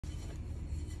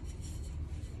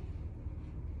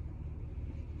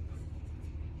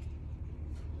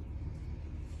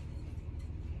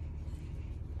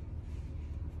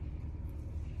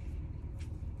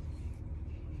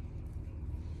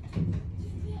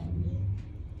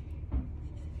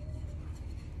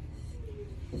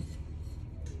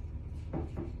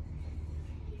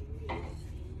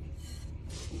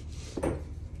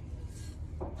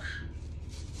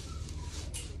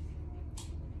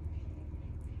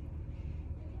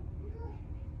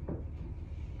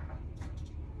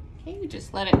Okay, you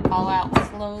just let it fall out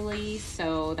slowly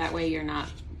so that way you're not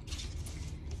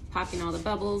popping all the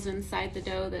bubbles inside the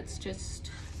dough that's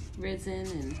just risen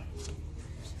and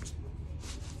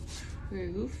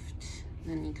proofed.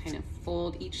 Then you kind of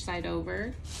fold each side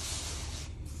over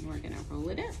and we're gonna roll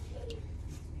it in.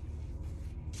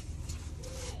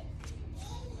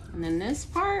 And then this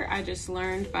part I just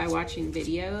learned by watching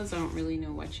videos. I don't really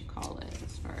know what you call it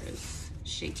as far as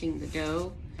shaping the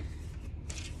dough,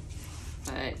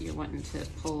 but you're wanting to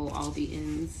pull all the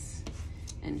ends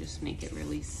and just make it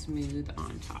really smooth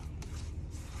on top.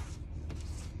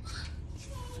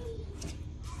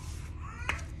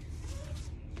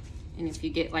 And if you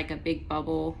get like a big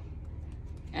bubble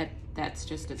that's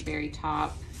just at the very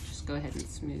top, just go ahead and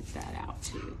smooth that out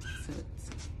too. So it's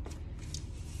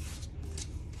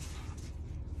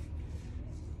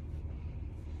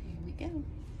there we go. I'm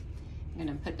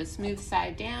gonna put the smooth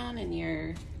side down in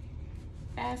your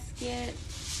basket.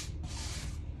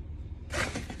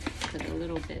 Put a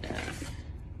little bit of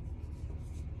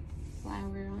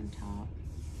flour on top.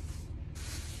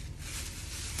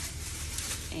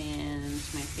 And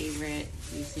my favorite,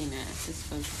 using a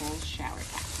disposable shower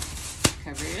cap.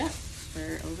 Cover it up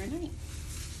for overnight.